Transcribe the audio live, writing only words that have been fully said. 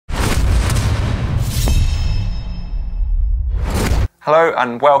Hello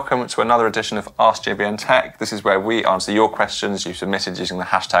and welcome to another edition of Ask GMBN Tech. This is where we answer your questions you submitted using the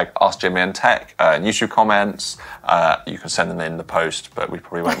hashtag Ask GMBN Tech. YouTube comments, you can send them in the post, but we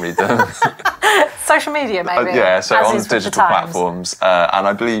probably won't read them. Social media, maybe. Yeah, so on digital platforms. And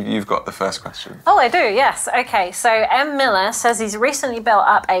I believe you've got the first question. Oh, I do, yes. Okay, so M. Miller says he's recently built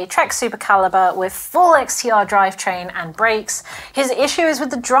up a Trek Super Caliber with full XTR drivetrain and brakes. His issue is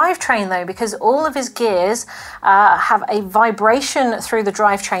with the drivetrain, though, because all of his gears have a vibration through the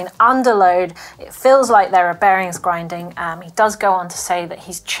drivetrain under load. It feels like there are bearings grinding. He does go on to say that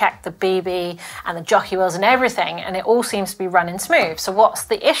he's checked the BB and the jockey wheels and everything, and it all seems to be running smooth. So what's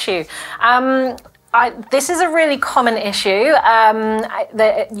the issue? This is a really common issue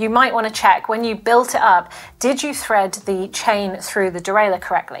that you might want to check when you built it up. Did you thread the chain through the derailleur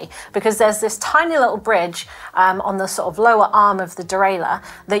correctly? Because there's this tiny little bridge on the sort of lower arm of the derailleur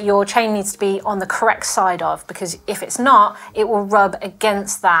that your chain needs to be on the correct side of, because if it's not, it will rub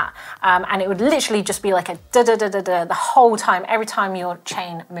against that. And it would literally just be like a da-da-da-da-da the whole time, every time your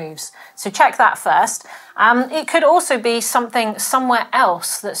chain moves. So check that first. It could also be something somewhere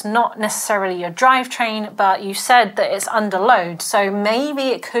else that's not necessarily your drivetrain, but you said that it's under load. So maybe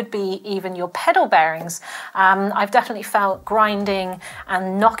it could be even your pedal bearings. I've definitely felt grinding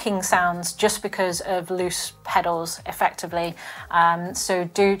and knocking sounds just because of loose pedals, effectively. So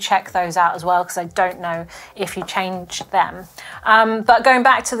do check those out as well, because I don't know if you changed them. But going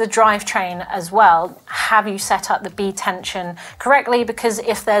back to the drivetrain as well, have you set up the B tension correctly? Because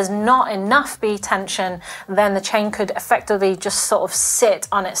if there's not enough B tension, then the chain could effectively just sort of sit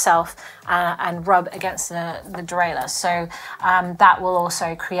on itself and rub against the derailleur. So that will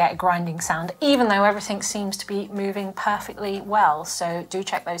also create a grinding sound, even though everything seems to be moving perfectly well. So do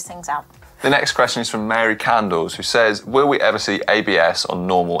check those things out. The next question is from Mary Candles, who says, will we ever see ABS on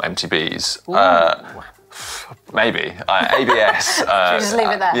normal MTBs? Maybe. ABS. Should we just leave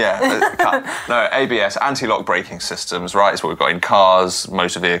it there? Yeah. No, ABS, anti-lock braking systems, right? It's what we've got in cars,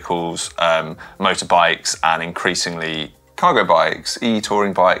 motor vehicles, motorbikes, and increasingly cargo bikes,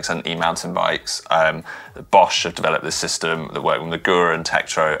 e-touring bikes and e-mountain bikes. Bosch have developed this system that work with Magura and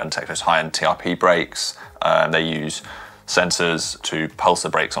Tektro's high-end TRP brakes. They use sensors to pulse the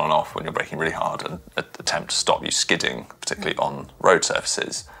brakes on and off when you're braking really hard and attempt to stop you skidding, particularly on road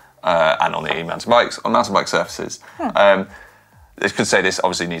surfaces. And on the e-mountain bikes, on mountain bike surfaces. They could say this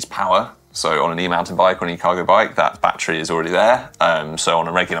obviously needs power. So on an e-mountain bike or an e-cargo bike, that battery is already there. So on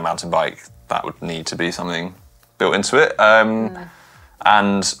a regular mountain bike, that would need to be something built into it.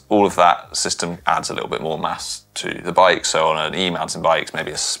 And all of that system adds a little bit more mass to the bike. So on an e-mountain bike, it's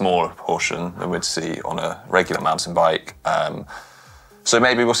maybe a smaller portion than we'd see on a regular mountain bike. So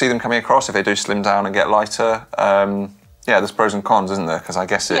maybe we'll see them coming across if they do slim down and get lighter. Yeah, there's pros and cons, isn't there? Because I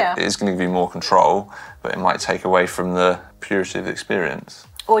guess it is going to give you more control, but it might take away from the purity of the experience.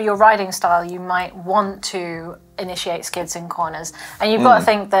 Or your riding style, you might want to initiate skids in corners. And you've got to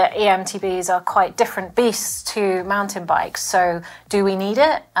think that EMTBs are quite different beasts to mountain bikes. So do we need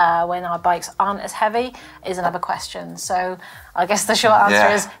it when our bikes aren't as heavy is another question. So I guess the short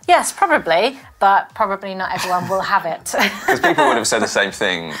answer is yes, probably, but probably not everyone will have it. Because people would have said the same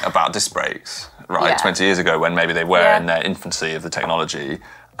thing about disc brakes, right, 20 years ago, when maybe they were in their infancy of the technology.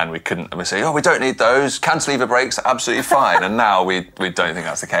 And we say, oh, we don't need those. Cantilever brakes are absolutely fine. And now we don't think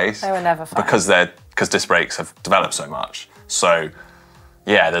that's the case. They were never fine. Because disc brakes have developed so much. So,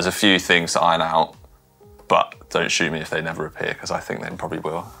 yeah, there's a few things to iron out, but don't shoot me if they never appear, because I think they probably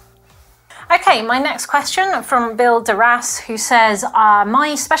will. Okay, my next question from Bill Duras, who says,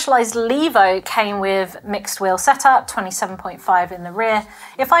 my Specialized Levo came with mixed wheel setup, 27.5 in the rear.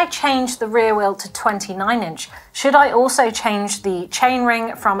 If I change the rear wheel to 29-inch, should I also change the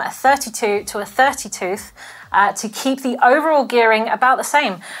chainring from a 32 to a 30 tooth to keep the overall gearing about the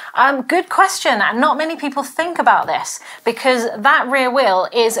same? Good question, and not many people think about this, because that rear wheel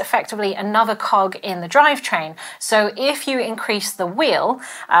is effectively another cog in the drivetrain. So if you increase the wheel,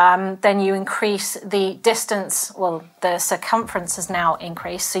 then you increase the distance, well, the circumference has now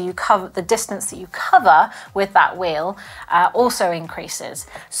increased, so you cover the distance that you cover with that wheel also increases.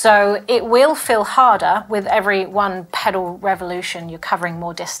 So it will feel harder with every one pedal revolution. You're covering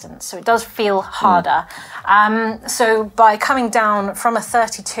more distance, so it does feel harder. So by coming down from a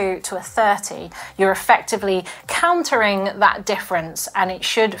 32 to a 30, you're effectively countering that difference, and it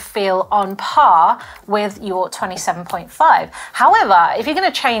should feel on par with your 27.5. However, if you're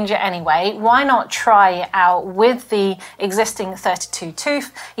going to change it anyway, why not try it out with the existing 32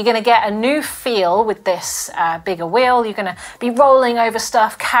 tooth? You're going to get a new feel with this bigger wheel. You're going to be rolling over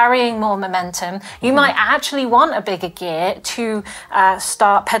stuff, carrying more momentum. You might actually want a bigger gear to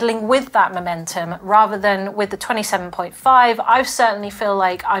start pedaling with that momentum rather than with the 27.5. I certainly feel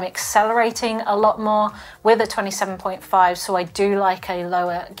like I'm accelerating a lot more with a 27.5, so I do like a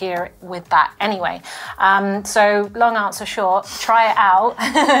lower gear with that anyway. So long answer short, try it out.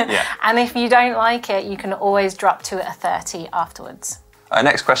 Yeah. And if you don't like it, you can always drop to a 30 afterwards.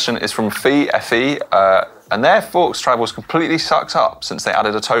 Next question is from FE, and their Forks Travel's completely sucked up since they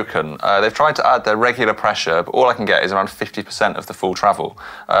added a token. They've tried to add their regular pressure, but all I can get is around 50% of the full travel.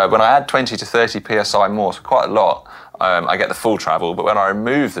 When I add 20 to 30 psi more, so quite a lot, I get the full travel, but when I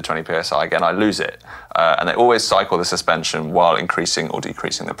remove the 20 psi again, I lose it. And they always cycle the suspension while increasing or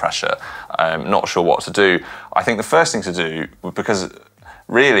decreasing the pressure. Not sure what to do. I think the first thing to do, because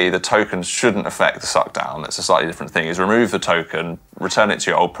really the tokens shouldn't affect the suck down, it's a slightly different thing, is remove the token, return it to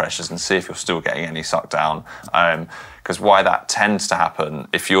your old pressures and see if you're still getting any suck down. Because why that tends to happen,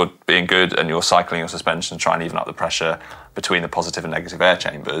 if you're being good and you're cycling your suspension to try and even up the pressure between the positive and negative air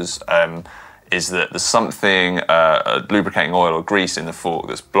chambers, is that there's something, lubricating oil or grease in the fork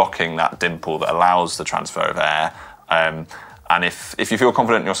that's blocking that dimple that allows the transfer of air. And if you feel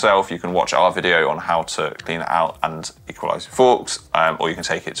confident in yourself, you can watch our video on how to clean it out and equalise your forks, or you can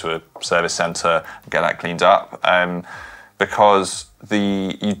take it to a service centre and get that cleaned up. Because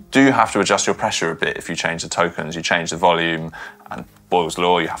you do have to adjust your pressure a bit if you change the tokens, you change the volume, and Boyle's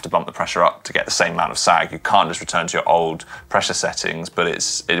law, you have to bump the pressure up to get the same amount of sag. You can't just return to your old pressure settings, but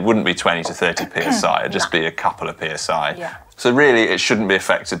it wouldn't be 20 to 30 psi, it'd just be a couple of psi. Yeah. So really, it shouldn't be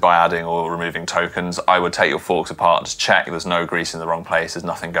affected by adding or removing tokens. I would take your forks apart and just check there's no grease in the wrong place, there's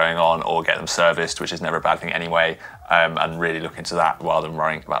nothing going on, or get them serviced, which is never a bad thing anyway, and really look into that rather than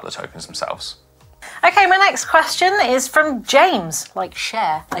worrying about the tokens themselves. Okay, my next question is from James, like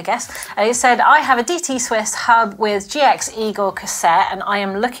Cher, I guess. He said, I have a DT Swiss hub with GX Eagle cassette and I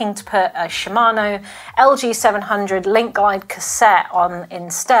am looking to put a Shimano LG700 Link Glide cassette on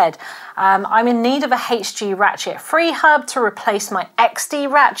instead. I'm in need of a HG ratchet freehub to replace my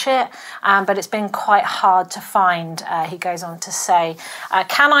XD ratchet, but it's been quite hard to find, he goes on to say.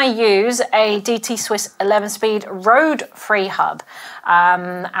 Can I use a DT Swiss 11-speed road freehub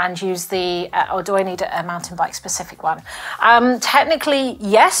and use the, or do I need a mountain bike specific one? Technically,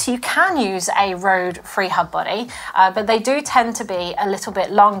 yes, you can use a road freehub body, but they do tend to be a little bit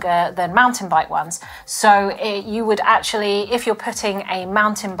longer than mountain bike ones. So you would actually, if you're putting a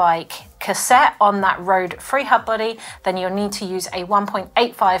mountain bike cassette on that road freehub body, then you'll need to use a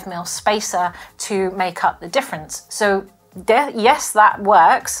 1.85mm spacer to make up the difference. So yes, that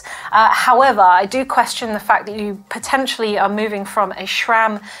works. However, I do question the fact that you potentially are moving from a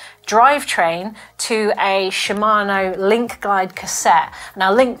SRAM drivetrain to a Shimano Link Glide cassette.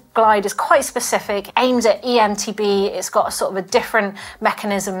 Now, Link Glide is quite specific, aims at EMTB. It's got a sort of a different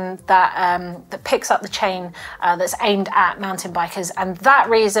mechanism that picks up the chain that's aimed at mountain bikers, and that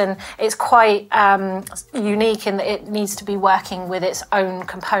reason it's quite unique in that it needs to be working with its own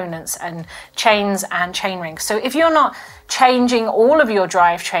components and chains and chain rings. So if you're not changing all of your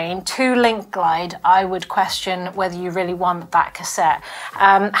drivetrain to Link Glide, I would question whether you really want that cassette.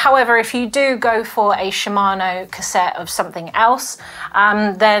 However, if you do go for a Shimano cassette of something else,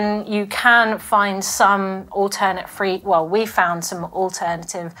 then you can find some alternate we found some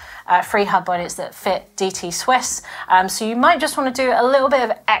alternative freehub bodies that fit DT Swiss. So you might just want to do a little bit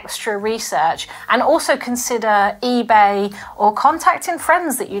of extra research and also consider eBay or contacting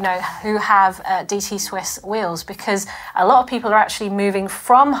friends that you know who have DT Swiss wheels, because a lot of people are actually moving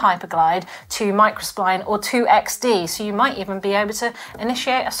from Hyperglide to Microspline or to XD, so you might even be able to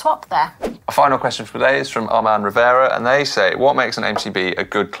initiate a swap there. A final question for today is from Arman Rivera, and they say, what makes an MTB a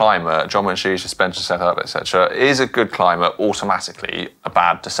good climber? Geometry, suspension setup, etc. Is a good climber automatically a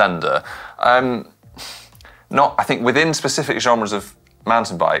bad descender? I think within specific genres of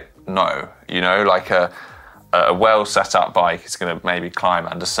mountain bike, no. You know, like a well set up bike is going to maybe climb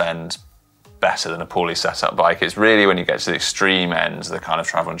and descend better than a poorly set up bike. It's really when you get to the extreme ends of the kind of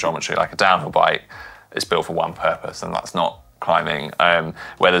travel and geometry, like a downhill bike, it's built for one purpose, and that's not climbing.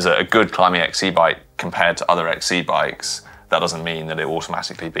 Where there's a good climbing XC bike compared to other XC bikes, that doesn't mean that it will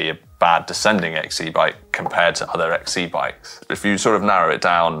automatically be a bad descending XC bike compared to other XC bikes. If you sort of narrow it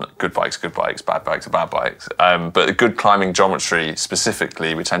down, good bikes, bad bikes are bad bikes. But the good climbing geometry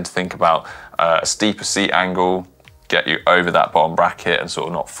specifically, we tend to think about a steeper seat angle, get you over that bottom bracket and sort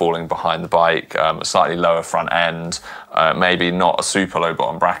of not falling behind the bike, a slightly lower front end, maybe not a super low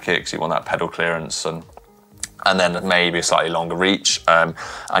bottom bracket because you want that pedal clearance, and then maybe a slightly longer reach, and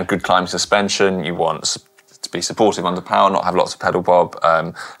good climbing suspension. You want to be supportive under power, not have lots of pedal bob,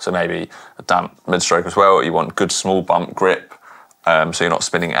 so maybe a damp mid-stroke as well. You want good small bump grip, so you're not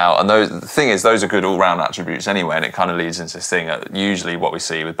spinning out. And the thing is, those are good all-round attributes anyway, and it kind of leads into this thing that usually what we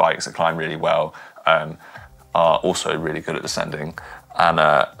see with bikes that climb really well are also really good at descending. And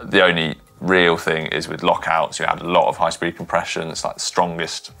the only real thing is with lockouts, you add a lot of high-speed compression. It's like the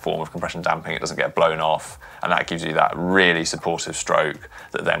strongest form of compression damping. It doesn't get blown off, and that gives you that really supportive stroke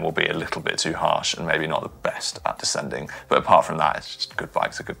that then will be a little bit too harsh and maybe not the best at descending. But apart from that, it's just good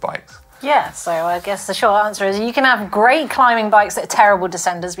bikes are good bikes. Yeah, so I guess the short answer is you can have great climbing bikes that are terrible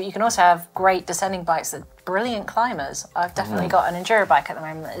descenders, but you can also have great descending bikes that are brilliant climbers. I've definitely got an enduro bike at the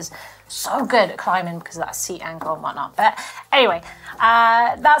moment that is so good at climbing because of that seat angle and whatnot. But anyway,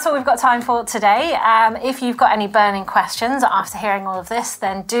 that's all we've got time for today. If you've got any burning questions after hearing all of this,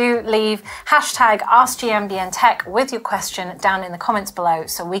 then do leave hashtag Ask GMBN Tech with your question down in the comments below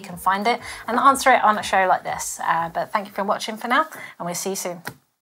so we can find it and answer it on a show like this. But thank you for watching for now, and we'll see you soon.